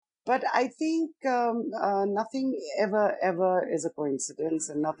But I think nothing ever is a coincidence,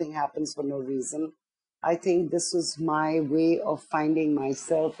 and nothing happens for no reason. I think this was my way of finding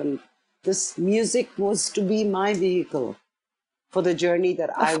myself, and this music was to be my vehicle for the journey that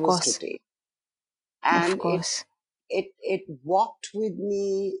I Of was to course. take. Of And course. it walked with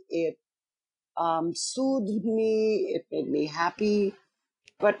me, it soothed me, it made me happy.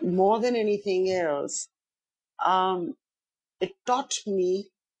 But more than anything else, um, it taught me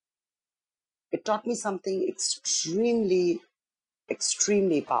something extremely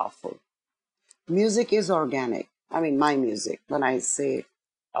powerful. Music is organic. I mean, my music, when I say,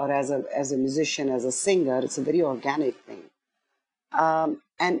 or as a musician, as a singer, it's a very organic thing.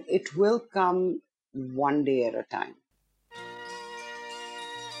 And it will come one day at a time.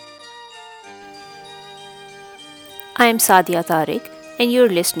 I am Sadia Tariq, and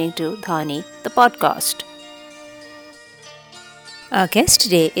you're listening to Dhani, the podcast. Our guest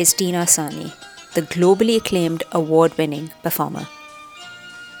today is Tina Sani, the globally acclaimed award winning performer.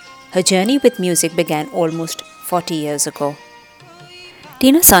 Her journey with music began almost 40 years ago.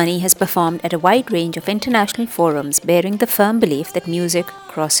 Tina Sani has performed at a wide range of international forums bearing the firm belief that music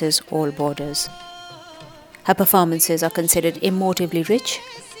crosses all borders. Her performances are considered emotively rich,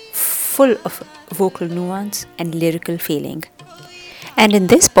 full of vocal nuance and lyrical feeling. And in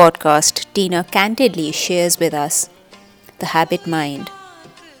this podcast, Tina candidly shares with us the habit mind,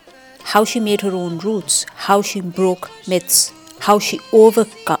 how she made her own roots, how she broke myths, how she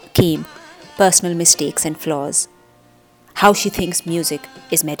overcame personal mistakes and flaws, how she thinks music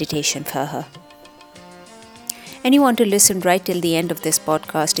is meditation for her. And you want to listen right till the end of this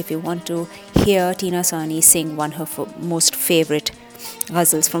podcast if you want to hear Tina Sani sing one of her most favorite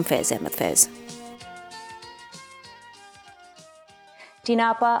ghazals from Faiz Ahmed Faiz. Tina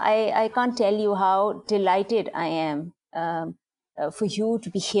Appa, I can't tell you how delighted I am for you to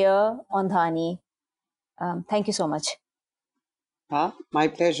be here on Dhani. Thank you so much. My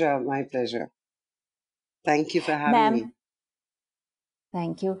pleasure, my pleasure. Thank you for having me. Ma'am,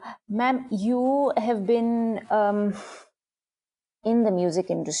 thank you. Ma'am, you have been in the music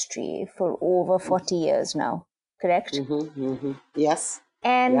industry for over 40 years now, correct? Yes.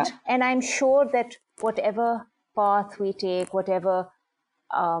 And Yeah. and I'm sure that whatever path we take, whatever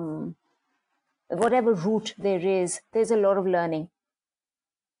route there is, there's a lot of learning.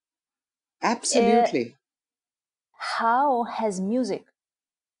 Absolutely. How has music,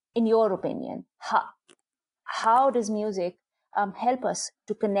 in your opinion, how does music help us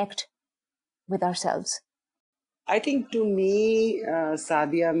to connect with ourselves? I think to me,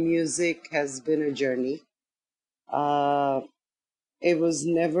 Sadia, music has been a journey. It was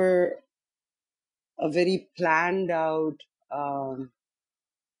never a very planned out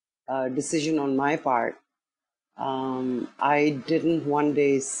decision on my part. I didn't one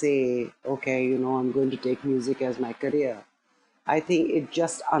day say, okay, I'm going to take music as my career. I think it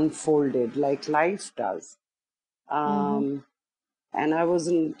just unfolded like life does. And I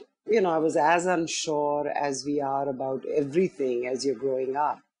wasn't, I was as unsure as we are about everything as you're growing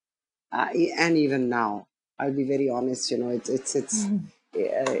up. And even now, I'll be very honest, there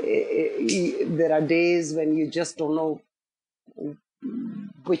are days when you just don't know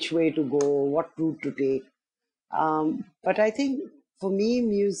which way to go, what route to take. But I think for me,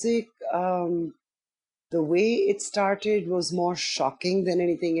 music, the way it started was more shocking than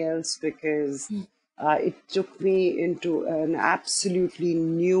anything else because it took me into an absolutely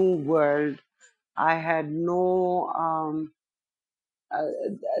new world. I had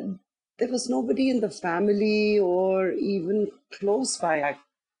there was nobody in the family or even close by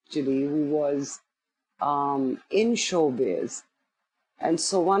actually who was in showbiz. And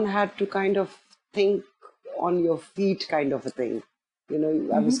so one had to kind of think on your feet, kind of a thing.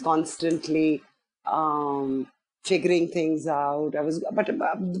 I was constantly figuring things out.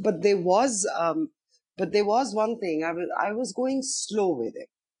 But there was one thing. I was going slow with it.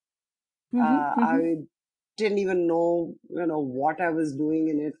 I didn't even know, what I was doing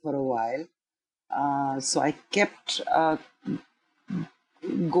in it for a while. So I kept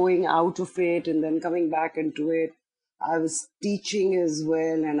going out of it and then coming back into it. I was teaching as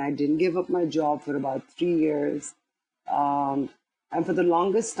well, and I didn't give up my job for about 3 years. And for the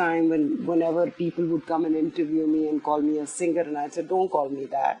longest time, whenever people would come and interview me and call me a singer, and I said, don't call me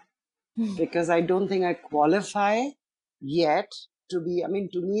that, because I don't think I qualify yet to be. I mean,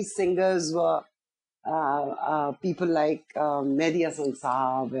 to me, singers were people like Mehdi Hasan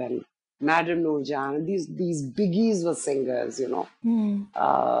Sahib and Madam Noorjan. These biggies were singers,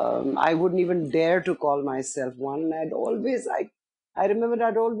 I wouldn't even dare to call myself one. I remember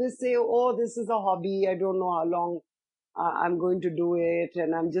I'd always say, oh, this is a hobby. I don't know how long I'm going to do it,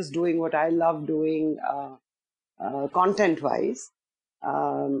 and I'm just doing what I love doing content-wise.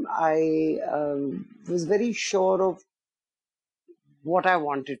 I was very sure of what I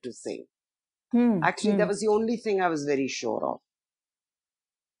wanted to sing. Actually, that was the only thing I was very sure of.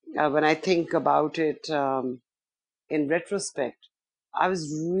 When I think about it in retrospect, I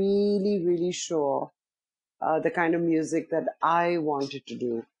was really, really sure the kind of music that I wanted to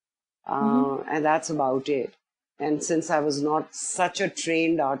do. And that's about it. And since I was not such a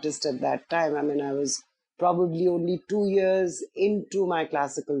trained artist at that time, I mean, I was probably only 2 years into my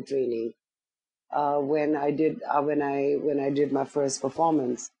classical training when I did my first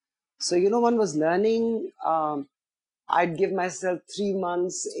performance. So one was learning. I'd give myself 3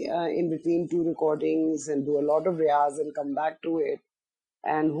 months in between two recordings and do a lot of riyaz and come back to it,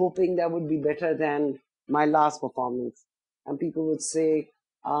 and hoping that would be better than my last performance. And people would say,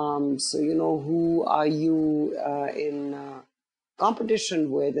 so who are you in competition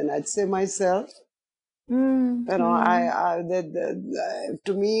with? And I'd say myself. To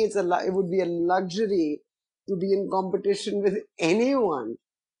me, it would be a luxury to be in competition with anyone.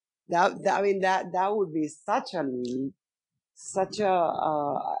 That would be such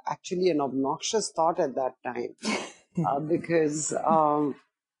a actually an obnoxious thought at that time, because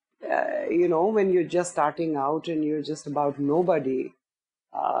when you're just starting out and you're just about nobody,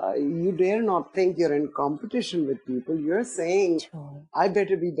 you dare not think you're in competition with people. You're saying, I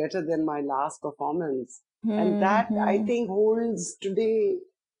better be better than my last performance. And that, I think, holds today,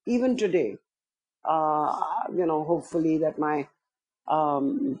 even today. Hopefully that my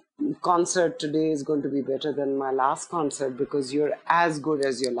concert today is going to be better than my last concert, because you're as good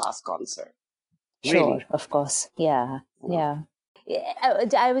as your last concert. Sure, Really. of course. Yeah.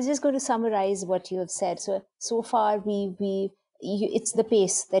 I was just going to summarize what you have said. So far, it's the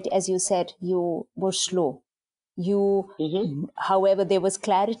pace that, as you said, you were slow. However, there was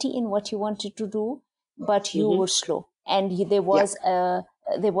clarity in what you wanted to do, but you were slow, and there was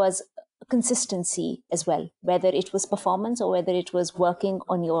consistency as well, whether it was performance or whether it was working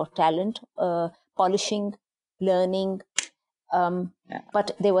on your talent, polishing, learning,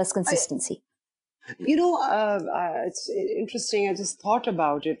 but there was consistency. It's interesting. I just thought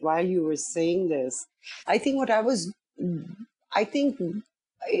about it while you were saying this. I think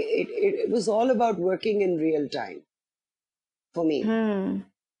it was all about working in real time for me.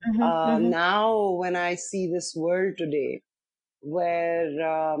 Now, when I see this world today,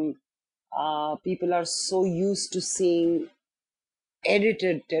 where people are so used to seeing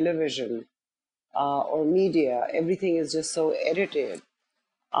edited television or media, everything is just so edited.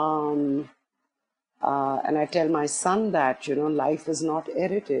 And I tell my son that, life is not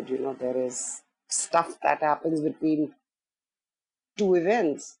edited. There is stuff that happens between two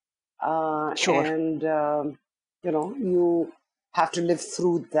events. Sure. And, you have to live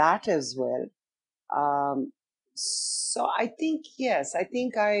through that as well. So I think, yes, I've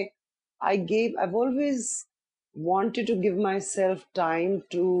always wanted to give myself time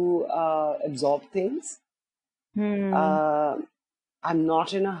to absorb things. I'm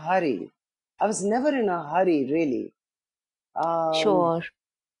not in a hurry. I was never in a hurry, really. Sure.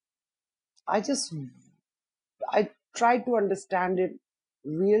 I try to understand it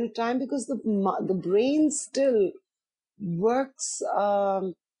real time, because the brain still works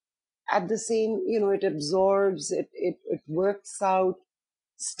at the same, it absorbs, it works out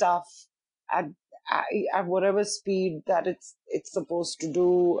stuff at whatever speed that it's supposed to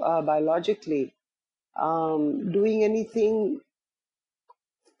do biologically. Doing anything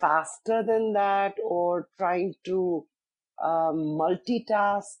faster than that, or trying to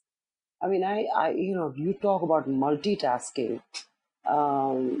multitask. I mean, you talk about multitasking,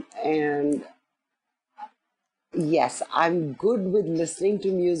 and yes, I'm good with listening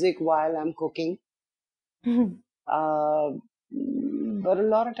to music while I'm cooking. But a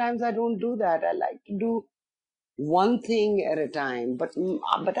lot of times I don't do that. I like to do one thing at a time, but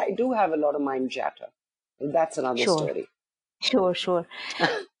I do have a lot of mind chatter. That's another story. Sure.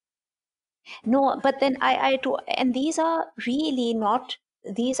 No, but then and these are really not,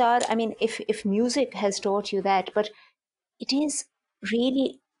 I mean, if music has taught you that, but it is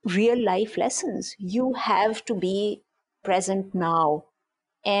really real life lessons. You have to be present now,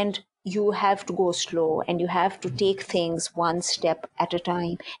 and you have to go slow, and you have to take things one step at a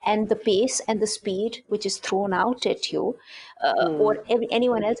time. And the pace and the speed which is thrown out at you, or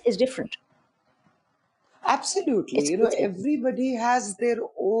anyone else, is different. Absolutely. It's Everybody has their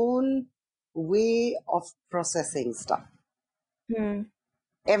own way of processing stuff.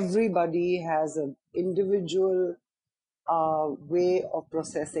 Everybody has an individual way of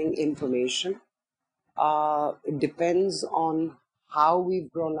processing information. It depends on how we've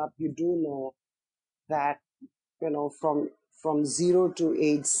grown up. You do know that, from 0 to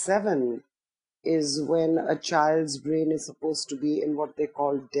age 7 is when a child's brain is supposed to be in what they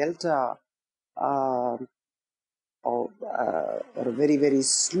call delta, uh, or a very, very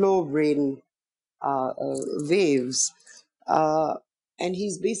slow brain waves. Uh, and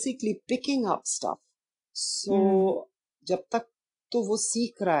he's basically picking up stuff. So, जब तक तो वो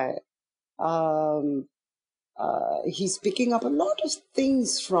सीख रहा है, he's picking up a lot of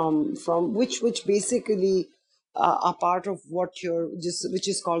things from which basically are part of what which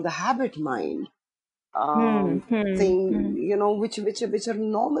is called the habit mind thing, which are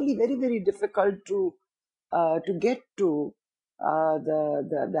normally very, very difficult to get to,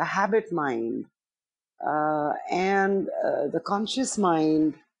 the habit mind, and the conscious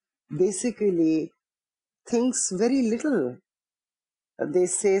mind basically thinks very little. They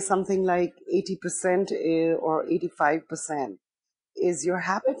say something like 80% or 85% is your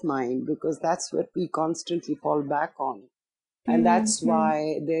habit mind, because that's what we constantly fall back on. And that's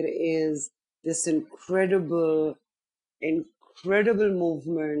why there is this incredible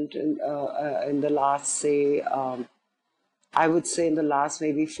movement in the last, say, I would say in the last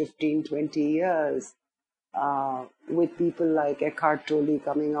maybe 15, 20 years, with people like Eckhart Tolle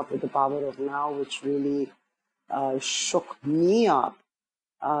coming up with the power of now, which really shook me up,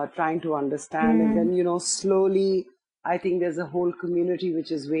 trying to understand. And then, slowly, I think there's a whole community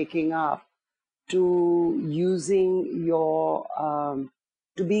which is waking up to using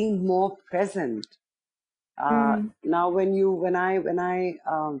to being more present. Now, when I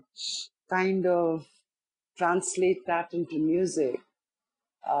kind of translate that into music,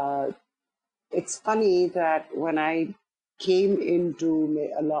 it's funny that when I came into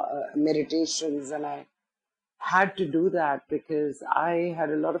a lot meditations, and I had to do that because I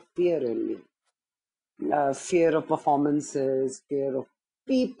had a lot of fear in me. Fear of performances, fear of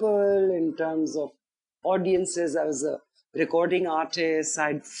people in terms of audiences. I was a recording artist.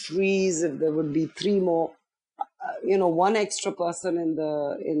 I'd freeze if there would be three more, one extra person in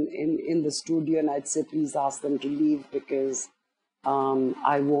the studio, and I'd say, please ask them to leave because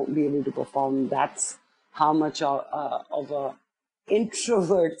I won't be able to perform. That's how much of a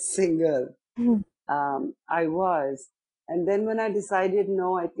introvert singer I was. And then when I decided,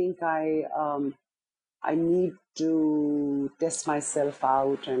 no, I think I need to test myself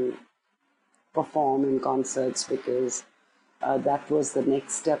out and perform in concerts, because that was the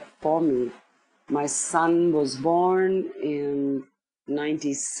next step for me. My son was born in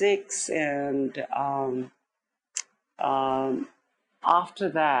 96, and after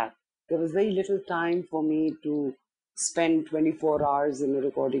that, there was very little time for me to spend 24 hours in a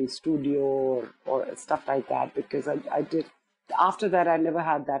recording studio or stuff like that, because I did. After that, I never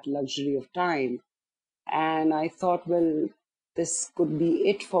had that luxury of time. And I thought, well, this could be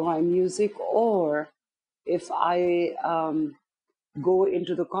it for my music, or if I go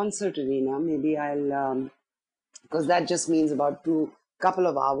into the concert arena, maybe I'll, because that just means about couple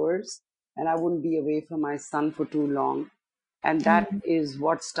of hours, and I wouldn't be away from my son for too long. And that is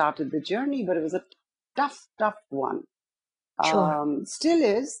what started the journey, but it was a tough one. Sure. It still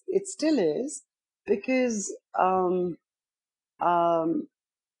is, because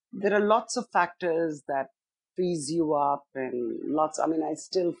there are lots of factors that freeze you up, and I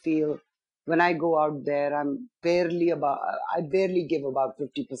still feel when I go out there, I barely give about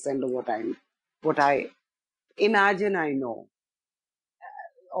 50% of what I imagine I know,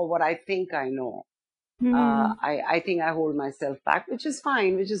 or what I think I know. I think I hold myself back, which is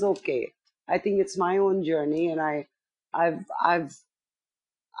fine, which is okay. I think it's my own journey, and I've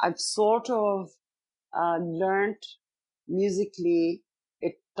sort of learned musically.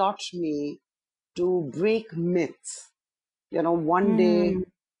 It taught me to break myths. One day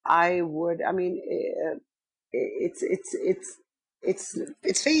I would. I mean, it's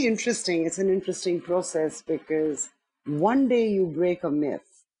very interesting. It's an interesting process, because one day you break a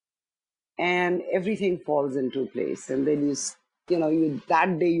myth, and everything falls into place, and then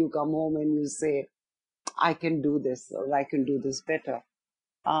that day you come home and you say, I can do this, or I can do this better.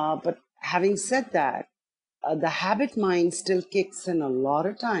 But having said that, the habit mind still kicks in a lot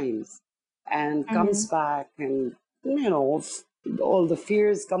of times and comes back, and all the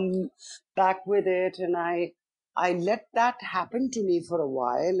fears come back with it. And I let that happen to me for a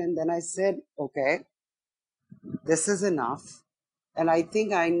while, and then I said, okay, this is enough, and I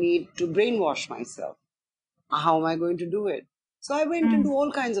think I need to brainwash myself. How am I going to do it? So I went into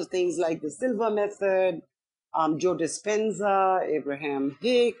all kinds of things like the Silva method, Joe Dispenza, Abraham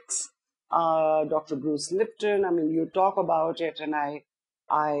Hicks, Dr. Bruce Lipton. I mean, you talk about it, and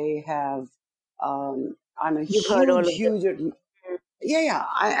I have I'm a You've heard all huge, of them. huge, yeah,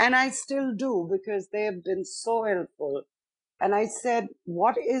 and I still do because they have been so helpful. And I said,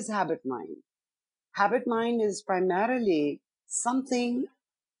 what is habit mind? Habit mind is primarily something,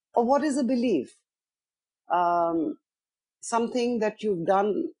 or what is a belief? Um, Something that you've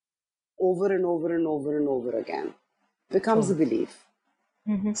done over and over and over and over again becomes a Sure. belief.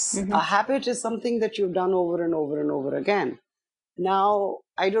 A habit is something that you've done over and over and over again. Now,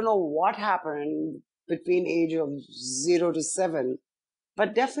 I don't know what happened between age of 0 to 7,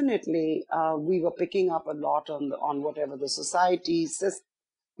 but definitely we were picking up a lot on whatever the society says,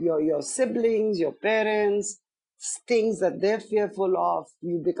 your siblings, your parents, things that they're fearful of,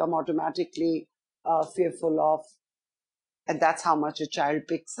 you become automatically fearful of, and that's how much a child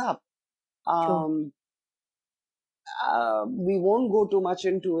picks up. Sure. We won't go too much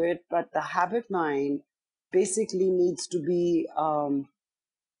into it, but the habit mind basically needs to be and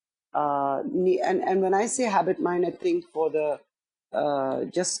when I say habit mind, I think for the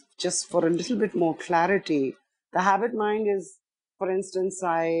just for a little bit more clarity, the habit mind is, for instance,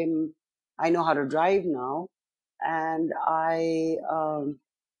 I know how to drive now, and I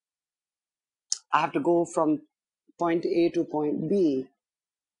have to go from point A to point B,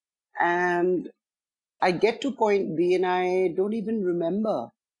 and I get to point B, and I don't even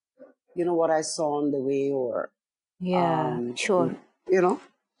remember, what I saw on the way, or Yeah, sure. you know,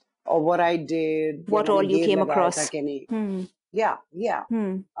 or what I did, या What all मैंने you गेर came लगाया था across. कि नहीं. Hmm. Yeah.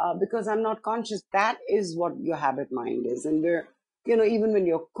 Because I'm not conscious. That is what your habit mind is. And even when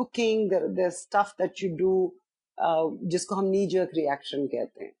you're cooking, there's stuff that you do, जिसको हम knee-jerk reaction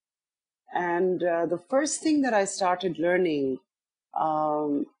कहते हैं. And the first thing that I started learning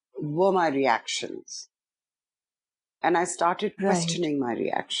were my reactions. And I started Right. questioning my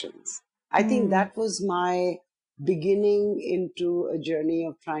reactions. I think that was my beginning into a journey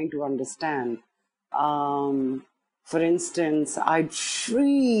of trying to understand. For instance, I'd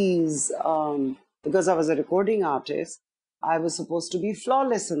freeze because I was a recording artist. I was supposed to be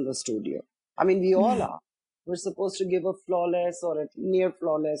flawless in the studio. I mean, we all are. We're supposed to give a flawless or a near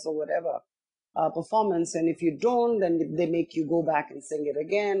flawless or whatever performance. And if you don't, then they make you go back and sing it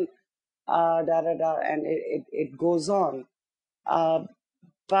again, and it goes on.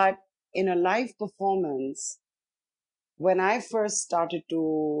 But in a live performance, when I first started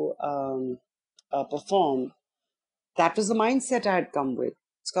to perform, that was the mindset I had come with.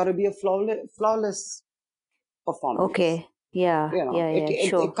 It's got to be a flawless performance. Okay. Yeah, yeah, yeah, It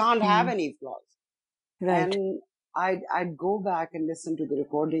sure. can't have any flaws. Right. And I'd go back and listen to the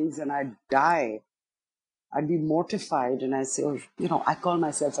recordings, and I'd die. I'd be mortified, and I say, I call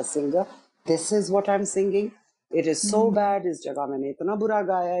myself a singer. This is what I'm singing. It is so bad. Is jagah maine itna bura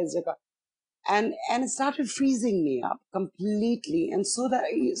gaya, is jagah. And it started freezing me up completely, and so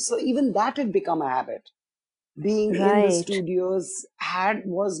even that had become a habit. Being in the Right. studios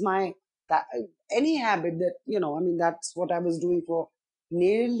was my that any habit that that's what I was doing for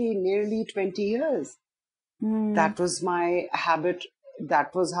nearly 20 years. That was my habit.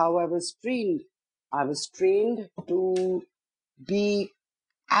 That was how I was trained. I was trained to be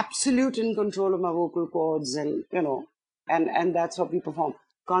absolute in control of my vocal cords, and that's what we perform.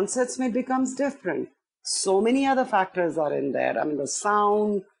 Concerts may becomes different. So many other factors are in there. I mean, the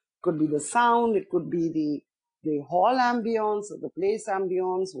sound could be the sound, it could be the hall ambience or the place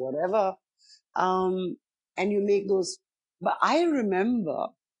ambience, whatever. And you make those. But I remember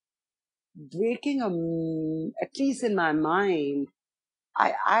breaking at least in my mind,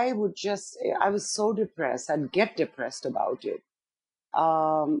 I was so depressed. I'd get depressed about it.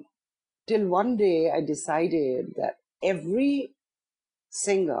 Till one day I decided that every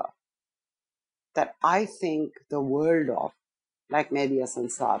singer that I think the world of, like Mehdi Hasan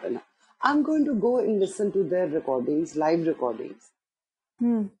Sahib, I'm going to go and listen to their recordings, live recordings,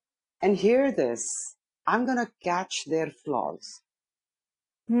 and hear this. I'm going to catch their flaws.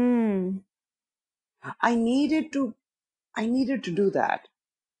 I needed to do that.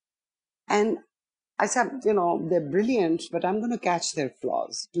 And I said, they're brilliant, but I'm going to catch their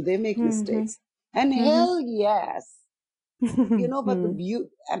flaws. Do they make mistakes? And hell yes. But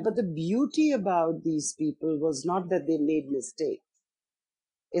the beauty about these people was not that they made mistakes,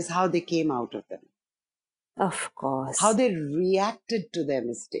 is how they came out of them, Of how course. they reacted to their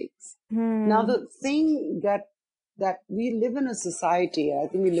mistakes. Now, the thing that we live in a society, I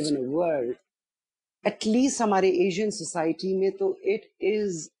think we live in a world, at least हमारे Asian society में तो it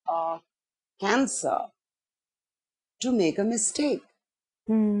is a cancer to make a mistake.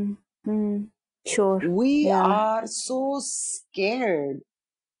 Sure. We Yeah. are so scared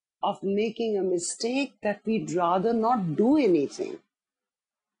of making a mistake that we'd rather not do anything.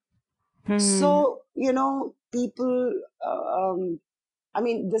 So, people,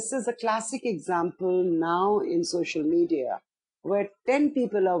 this is a classic example now in social media where 10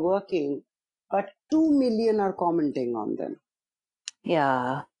 people are working, but 2 million are commenting on them.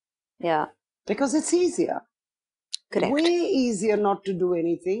 Yeah. Yeah. Because it's easier. Correct. Way easier not to do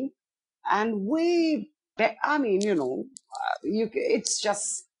anything. And it's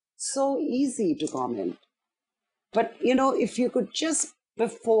just so easy to comment. But, if you could just,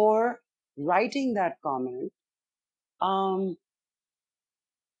 before writing that comment,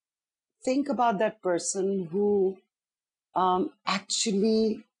 think about that person who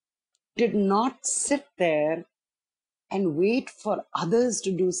actually did not sit there and wait for others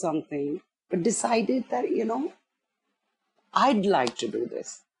to do something, but decided that, I'd like to do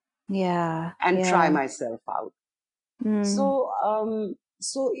this. Yeah. And try Yeah. myself out. So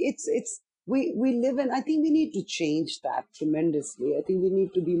we live in, I think we need to change that tremendously. I think we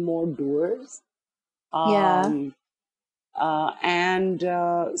need to be more doers. Yeah. And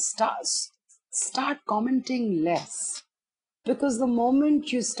start commenting less, because the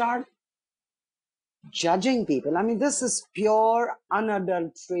moment you start judging people, this is pure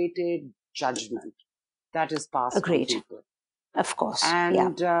unadulterated judgment that is passed on Agreed. people. Of course.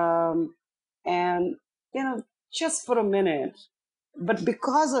 And Yeah. and just for a minute, but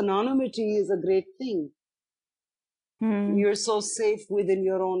because anonymity is a great thing, you're so safe within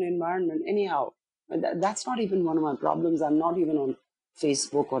your own environment anyhow. That's not even one of my problems. I'm not even on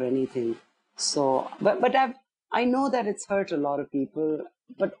Facebook or anything. So but I know that it's hurt a lot of people,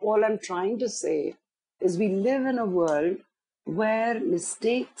 but all I'm trying to say is we live in a world where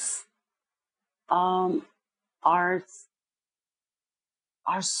mistakes are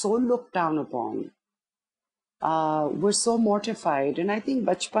so looked down upon. We're so mortified, and I think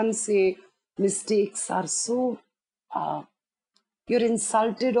bachpan se mistakes are so you're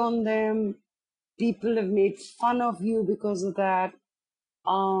insulted on them. People have made fun of you because of that.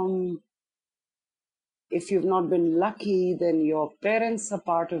 If you've not been lucky, then your parents are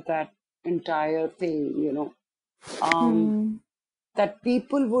part of that entire thing, that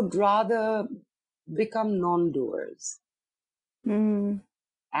people would rather become non-doers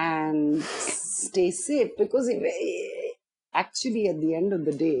and stay safe, because actually at the end of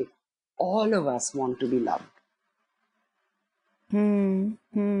the day, all of us want to be loved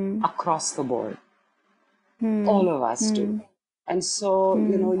across the board. All of us do. And so,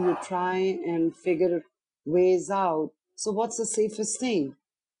 you try and figure ways out. So what's the safest thing?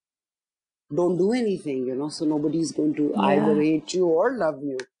 Don't do anything, so nobody's going to either hate you or love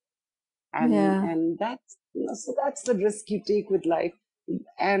you. And that's, so that's the risk you take with life.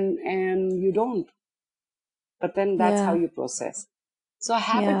 And you don't. But then that's how you process. So a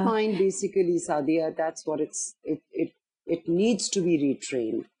habit mind, basically, Sadia, that's what it needs to be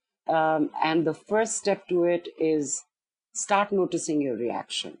retrained. And the first step to it is start noticing your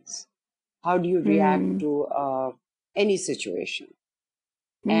reactions. How do you react to any situation?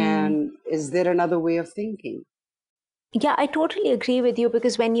 And is there another way of thinking? Yeah, I totally agree with you,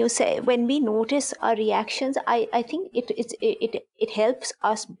 because when we notice our reactions, I think it helps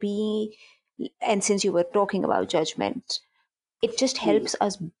us be, and since you were talking about judgment, it just helps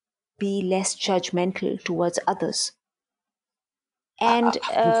us be less judgmental towards others. And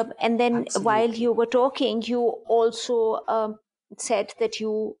then while Absolutely. you were talking, you also said that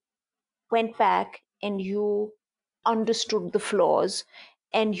you went back and you understood the flaws,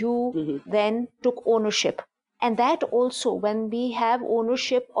 and you then took ownership. And that also, when we have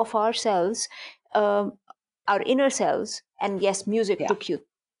ownership of ourselves, our inner selves, and yes, music Yeah. took you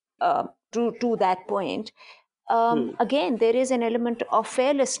to that point. Again, there is an element of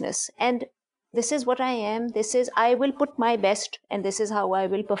fearlessness, and this is what I am. This is, I will put my best, and this is how I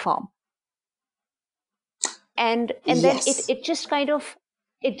will perform. And then Yes. it just kind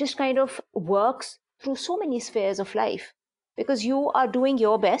of works through so many spheres of life, because you are doing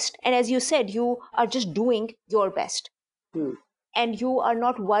your best, and as you said, you are just doing your best, and you are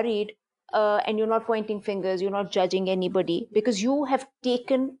not worried, and you're not pointing fingers, you're not judging anybody, because you have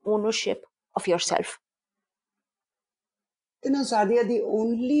taken ownership of yourself. Sadia, the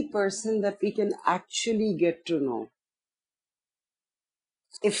only person that we can actually get to know,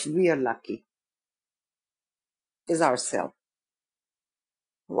 if we are lucky, is ourselves.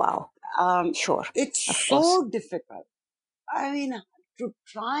 Wow. Sure. It's Of course. so difficult. To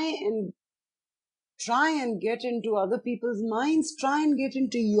try and get into other people's minds, try and get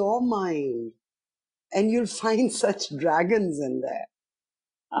into your mind, and you'll find such dragons in there.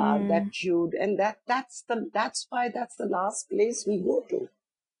 That's why that's the last place we go to,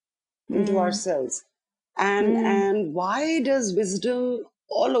 into ourselves. And why does wisdom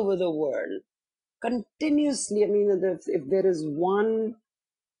all over the world, continuously. I mean, if there is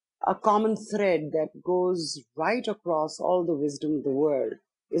a common thread that goes right across all the wisdom of the world,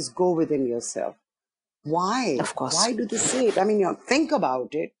 is go within yourself. Why? Of course. Why do they say it? I mean, think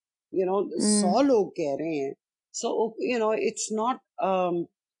about it. सौ लोग कह रहे हैं. So, it's not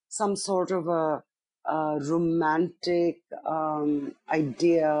some sort of a romantic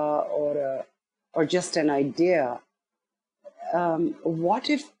idea or just an idea. What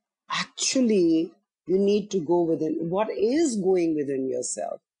if actually you need to go within? What is going within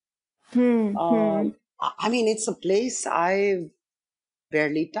yourself? I mean, it's a place I've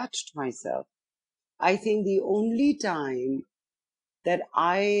barely touched myself. I think the only time that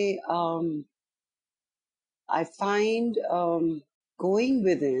I find going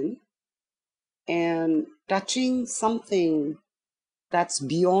within and touching something that's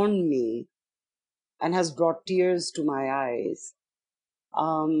beyond me and has brought tears to my eyes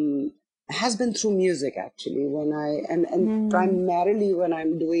has been through music, actually, when and primarily when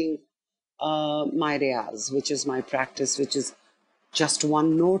I'm doing my riyaz, which is my practice, which is just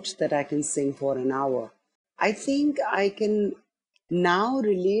one note that I can sing for an hour. I think I can now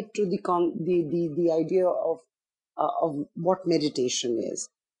relate to the idea of what meditation is.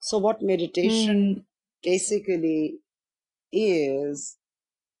 So what meditation basically is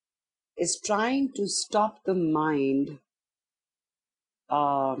trying to stop the mind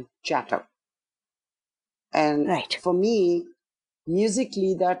chatter. And for me,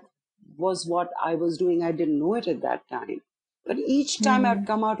 musically, that was what I was doing. I didn't know it at that time. But each time I'd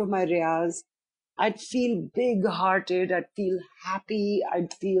come out of my riyaz, I'd feel big-hearted, I'd feel happy,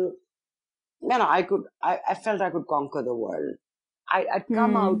 I'd feel, I felt I could conquer the world. I'd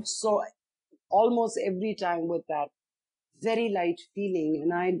come out so almost every time with that very light feeling,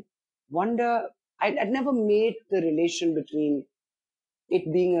 and I'd wonder, I'd never made the relation between it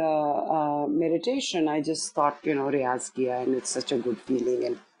being a meditation. I just thought, riyaz kiya, and it's such a good feeling,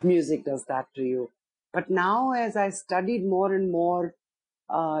 and music does that to you. But now, as I studied more and more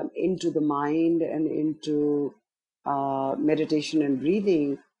into the mind and into meditation and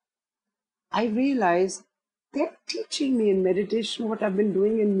breathing, I realized they're teaching me in meditation what I've been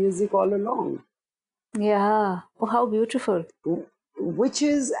doing in music all along. Yeah. Oh, how beautiful. Which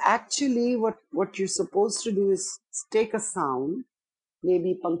is actually what you're supposed to do is take a sound,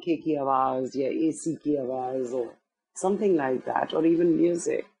 maybe pankhe ki awaaz, ya AC ki awaaz, or something like that, or even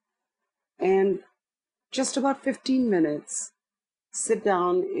music, and just about 15 minutes, sit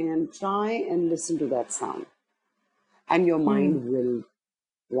down and try and listen to that sound. And your mind will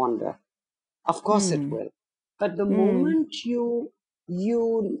wander. Of course it will. But the moment you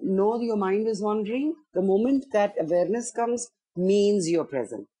know your mind is wandering, the moment that awareness comes, means you're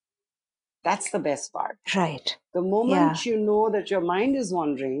present. That's the best part. Right. The moment you know that your mind is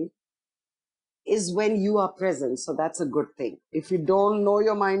wandering is when you are present. So that's a good thing. If you don't know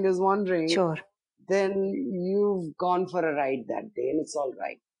your mind is wandering, then you've gone for a ride that day, and it's all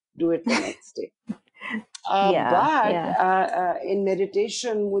right. Do it the next day. But in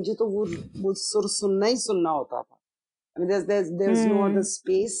meditation, मुझे तो वो सुर सुनना ही सुनना होता था. I mean, there's no other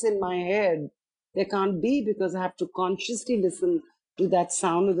space in my head. There can't be, because I have to consciously listen to that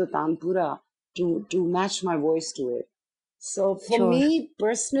sound of the tanpura to match my voice to it. So for me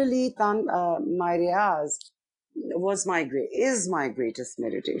personally, my riyaz is my greatest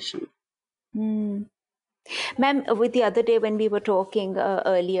meditation. Ma'am, with the other day when we were talking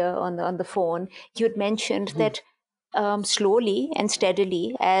earlier on the phone, you'd mentioned that slowly and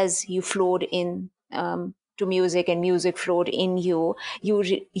steadily, as you flowed in to music and music flowed in you, you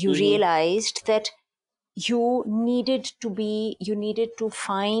realized that you needed to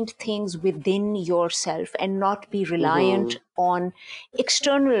find things within yourself and not be reliant on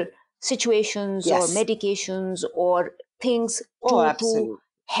external situations or medications or things to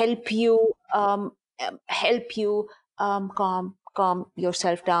help you calm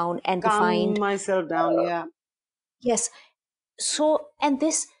yourself down and calm myself down. Yes. So, and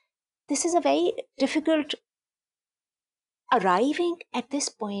this is a very difficult, arriving at this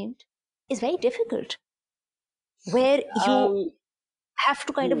point is very difficult, where you have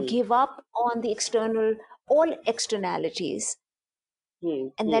to kind of give up on the all externalities,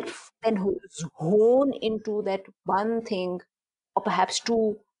 and that then hone into that one thing, or perhaps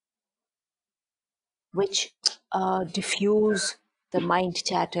two, which diffuse the mind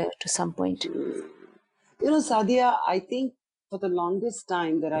chatter to some point. Sadia, I think for the longest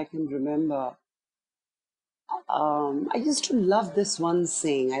time that I can remember, I used to love this one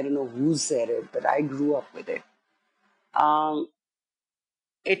saying. I don't know who said it, but I grew up with it.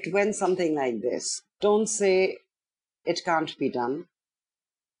 It went something like this: don't say it can't be done.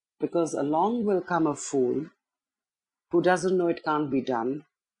 because along will come a fool who doesn't know it can't be done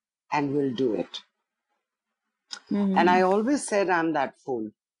and will do it. And I always said I'm that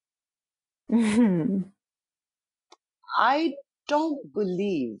fool. I don't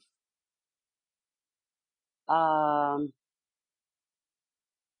believe my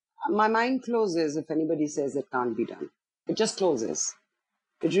mind closes if anybody says it can't be done. It just closes.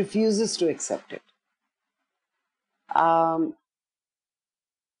 It refuses to accept it.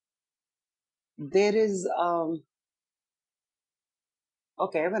 There is,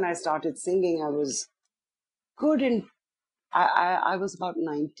 okay, when I started singing, I was good in, I was about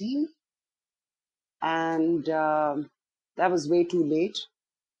 19, and that was way too late.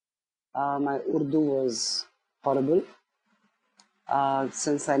 My Urdu was horrible,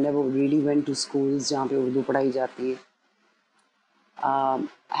 since I never really went to schools जहाँ पे उर्दू पढ़ाई जाती है.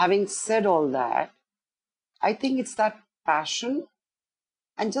 Having said all that, I think it's that passion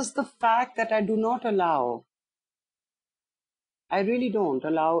and just the fact that I do not allow, I really don't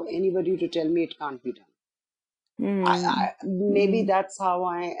allow anybody to tell me it can't be done. Maybe that's how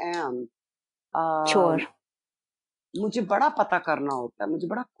I am. Sure. मुझे बड़ा पता करना होता है, मुझे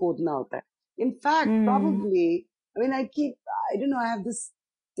बड़ा खोदना होता है. In fact, probably, I mean, I don't know, I have this,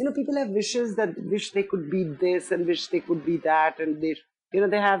 people have wishes that wish they could be this and wish they could be that, and they,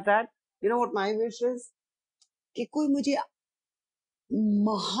 they have that. You know what my wish is? कि कोई मुझे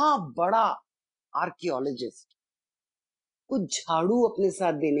महा बड़ा archaeologist कुछ झाड़ू अपने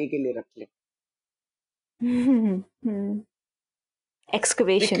साथ देने के लिए रख ले.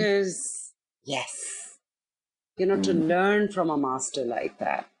 Excavation. Because, yes, to learn from a master like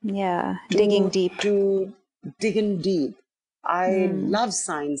that. Yeah, digging deep. To digging deep. I love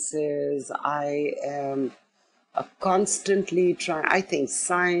sciences. I am constantly trying, I think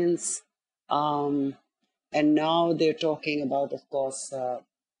science, and now they're talking about, of course,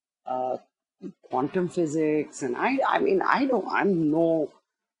 quantum physics, and I'm no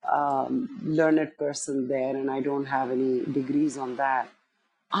learned person there, and I don't have any degrees on that.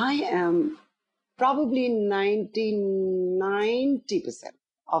 I am probably 90%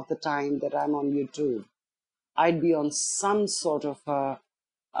 of the time that I'm on YouTube, I'd be on some sort of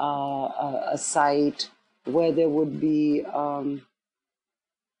a site where there would be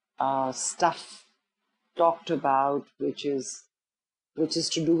stuff talked about, which is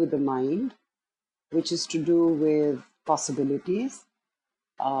to do with the mind, which is to do with possibilities,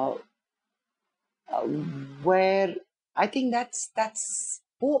 where I think that's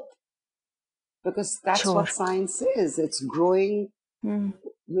hope, because that's Sure. what science is. It's growing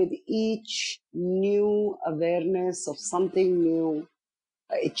with each new awareness of something new.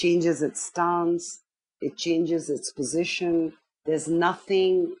 It changes its stance, it changes its position. There's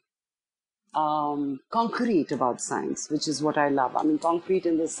nothing concrete about science, which is what I love. I mean, concrete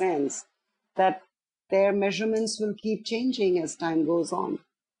in the sense that their measurements will keep changing as time goes on.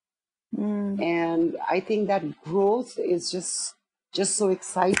 And I think that growth is just so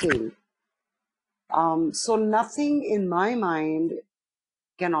exciting. So nothing in my mind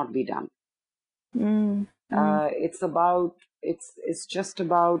cannot be done. It's just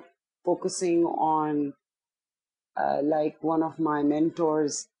about focusing on, like one of my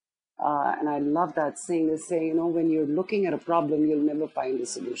mentors, and I love that saying, they say, when you're looking at a problem, you'll never find a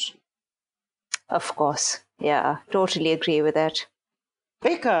solution. Of course. Yeah, totally agree with that.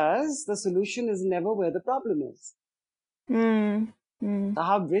 Because the solution is never where the problem is. So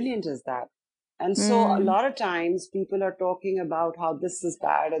how brilliant is that? And so a lot of times people are talking about how this is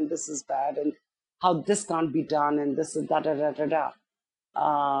bad and this is bad and how this can't be done and this is da-da-da-da-da.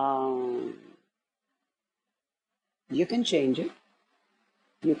 You can change it.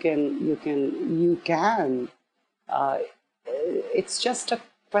 You can. It's just a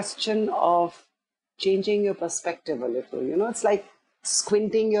question of changing your perspective a little. It's like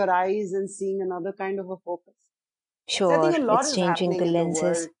squinting your eyes and seeing another kind of a focus. Sure, so I think a lot it's is changing the happening in lenses.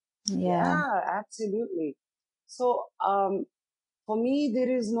 The world. Yeah, absolutely. So for me, there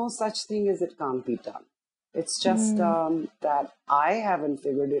is no such thing as it can't be done. It's just that I haven't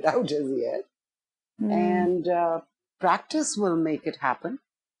figured it out as yet. And practice will make it happen.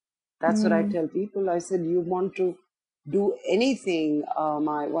 That's what I tell people. I said, you want to do anything.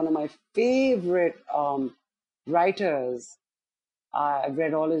 One of my favorite writers, I've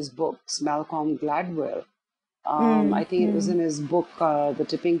read all his books, Malcolm Gladwell. I think it was in his book, The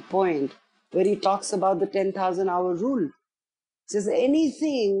Tipping Point, where he talks about the 10,000 hour rule. He says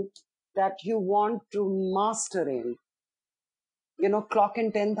anything that you want to master in, clock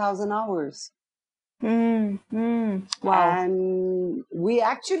in 10,000 hours. Wow. And we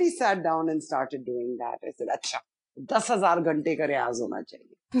actually sat down and started doing that. I said, Acha, 10,000 घंटे का रियाज होना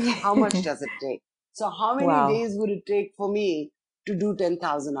चाहिए. How much does it take? So how many Wow. days would it take for me to do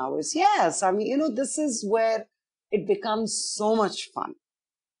 10,000 hours? Yes, I mean, this is where it becomes so much fun.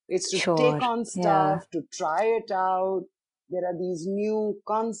 It's to Sure. take on stuff, to try it out. There are these new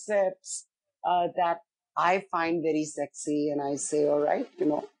concepts that I find very sexy, and I say, all right,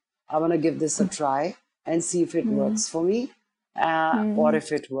 I want to give this a try and see if it works for me, or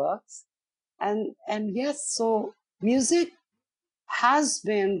if it works. And yes, so music has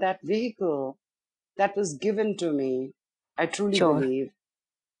been that vehicle that was given to me. I truly believe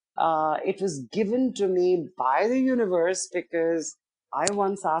it was given to me by the universe, because I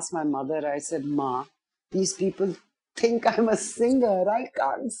once asked my mother, I said, Ma, these people think I'm a singer. I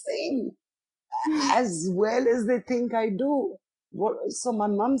can't sing as well as they think I do. So my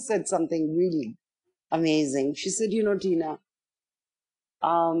mom said something really amazing. She said, Tina,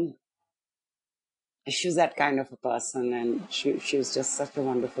 she was that kind of a person, and she was just such a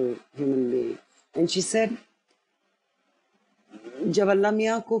wonderful human being. And she said, जब अल्लाह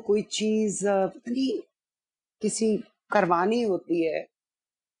मियाँ को कोई चीज पता नहीं किसी करवानी होती है,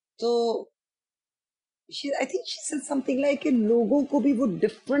 तो I think she said something like कि लोगों को भी वो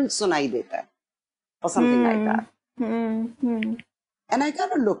different सुनाई देता है, or something like that. And I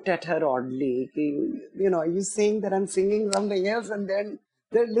kind of looked at her oddly. Are you saying that I'm singing something else and then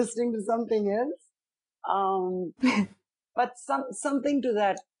they're listening to something else? But something to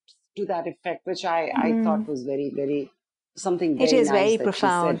that effect, which I thought was very, very something very nice. It is very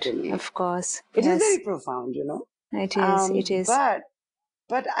profound, she said to me. Of course. It is very profound, It is. It is.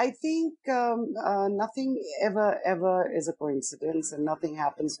 But I think nothing ever is a coincidence, and nothing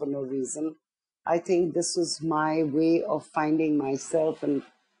happens for no reason. I think this was my way of finding myself, and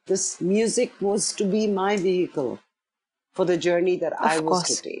this music was to be my vehicle for the journey that I was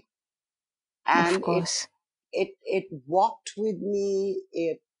to take. And it walked with me,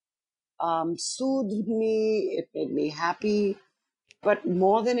 it soothed me, it made me happy. But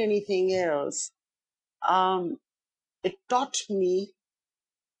more than anything else, it taught me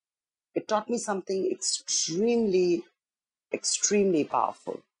something extremely, extremely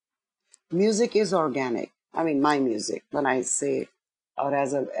powerful. Music is organic. I mean, my music, when I say, or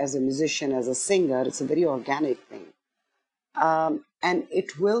as a musician, as a singer, it's a very organic thing. And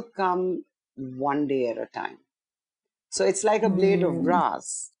it will come one day at a time. So it's like a blade of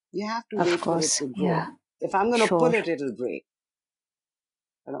grass. You have to wait for it to grow. Yeah. If I'm going to pull it, it'll break.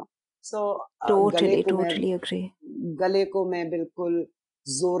 So totally agree. गले को मैं बिल्कुल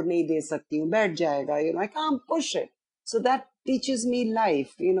जोर नहीं दे सकती हूँ, बैठ जाएगा. I can't push it. So that teaches me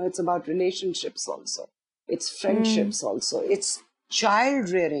life. It's about relationships also. It's friendships also. It's child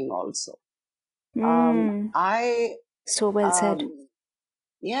rearing also. So well said.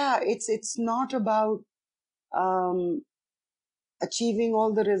 Yeah, it's not about achieving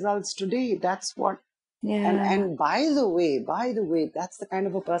all the results today. That's what. Yeah. And by the way, that's the kind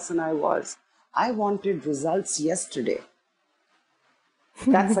of a person I was. I wanted results yesterday.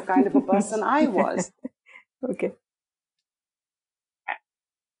 That's the kind of a person I was. Okay.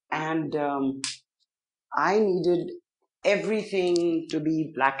 And I needed everything to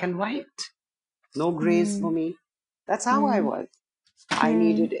be black and white. No grays for me. That's how I was. I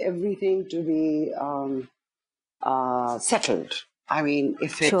needed everything to be settled. I mean,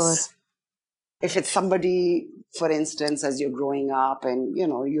 if it's somebody, for instance, as you're growing up and,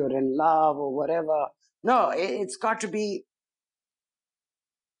 you're in love or whatever, no, it's got to be,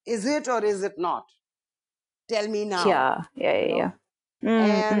 is it or is it not? Tell me now. Yeah.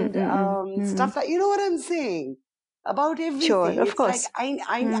 And stuff like, you know what I'm saying? About everything. Sure, of course. Like,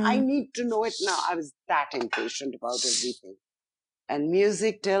 I need to know it now. I was that impatient about everything. And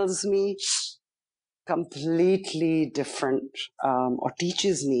music tells me completely different, or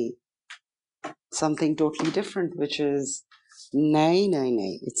teaches me something totally different, which is, nay,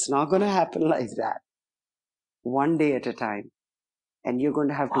 it's not going to happen like that. One day at a time. And you're going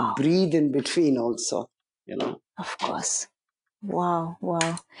to have to breathe in between also, Of course. Wow.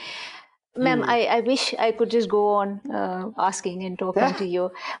 Ma'am, I wish I could just go on asking and talking to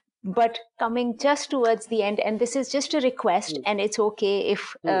you. But coming just towards the end, and this is just a request, and it's okay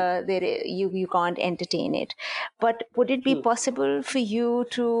if you can't entertain it. But would it be possible for you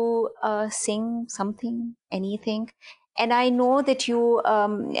to sing something, anything? And I know that you,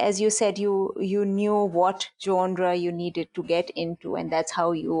 as you said, you knew what genre you needed to get into, and that's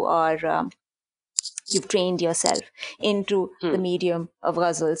how you are. You've trained yourself into the medium of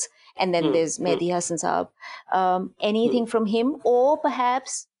ghazals. And then there's Mehdi Hasan Sahib. Anything from him, or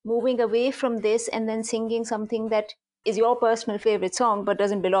perhaps moving away from this and then singing something that is your personal favorite song but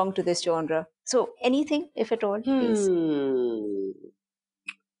doesn't belong to this genre. So anything, if at all, please.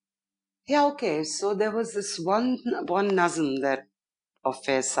 Yeah, okay. So there was this one nazm that of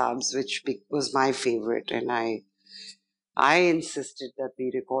Faiz Saab's, which was my favorite, and I insisted that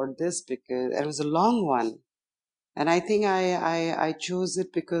we record this because it was a long one, and I think I chose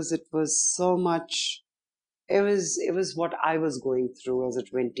it because it was so much. It was what I was going through as a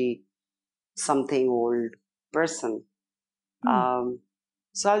 20-something old person.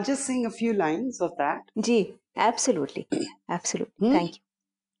 So I'll just sing a few lines of that. Ji, absolutely. Absolutely.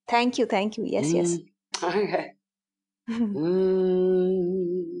 Thank you. Yes, yes. Okay.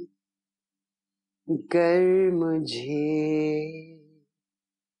 गर मुझे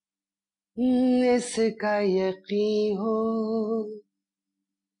इसका यकीन हो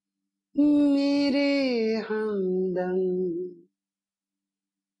मेरे हमदम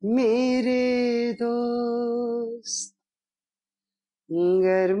मेरे दोस्त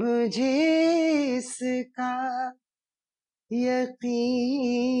गर मुझे इसका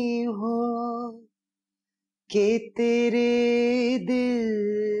यकीन हो कि तेरे दिल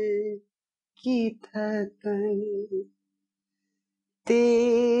की धड़कन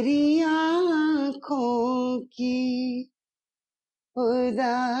तेरी आँखों की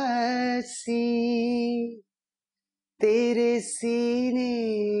उदासी तेरे सीने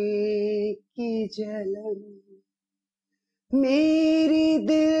की जलन मेरी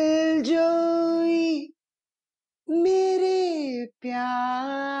दिलजोई मेरे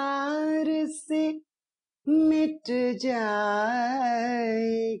प्यार से मिट जाएगी.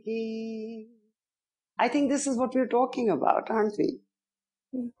 I think this is what we're talking about, aren't we?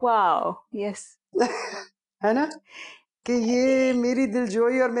 Wow, yes. है ना कि ये मेरी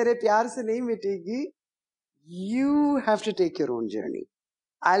दिलजोई और मेरे प्यार से नहीं मिटेगी. You have to take your own journey.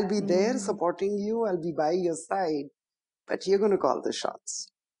 I'll be there supporting you. I'll be by your side. But you're going to call the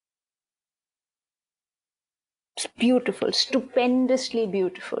shots. It's beautiful, stupendously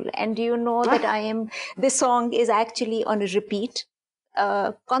beautiful. And you know that this song is actually on a repeat,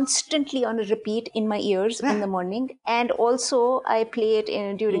 constantly on a repeat in my ears in the morning. And also I play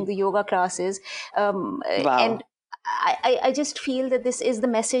it during the yoga classes. Wow. And I just feel that this is the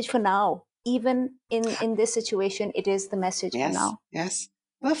message for now. Even in this situation, it is the message for now. Yes.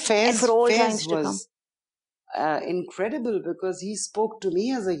 Well, Faiz for all times to come. was incredible because he spoke to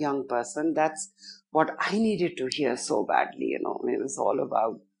me as a young person. That's what I needed to hear so badly, you know. It was all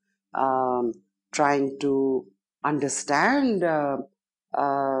about trying to understand.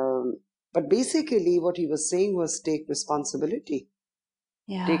 But basically what he was saying was take responsibility.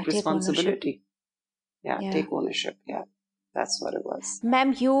 Yeah, take responsibility. Ownership. Yeah, take ownership. Yeah. That's what it was.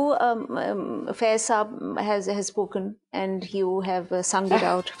 Ma'am, you, Faiz Saab has spoken and you have sung it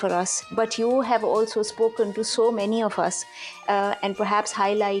out for us. But you have also spoken to so many of us and perhaps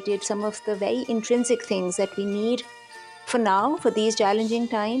highlighted some of the very intrinsic things that we need for now, for these challenging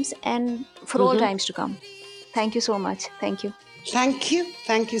times and for all times to come. Thank you so much. Thank you. Thank you.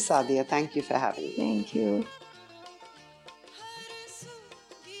 Thank you, Sadia. Thank you for having me. Thank you.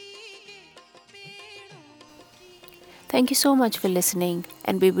 Thank you so much for listening,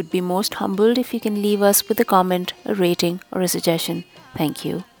 and we would be most humbled if you can leave us with a comment, a rating, or a suggestion. Thank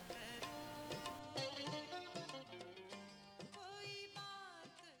you.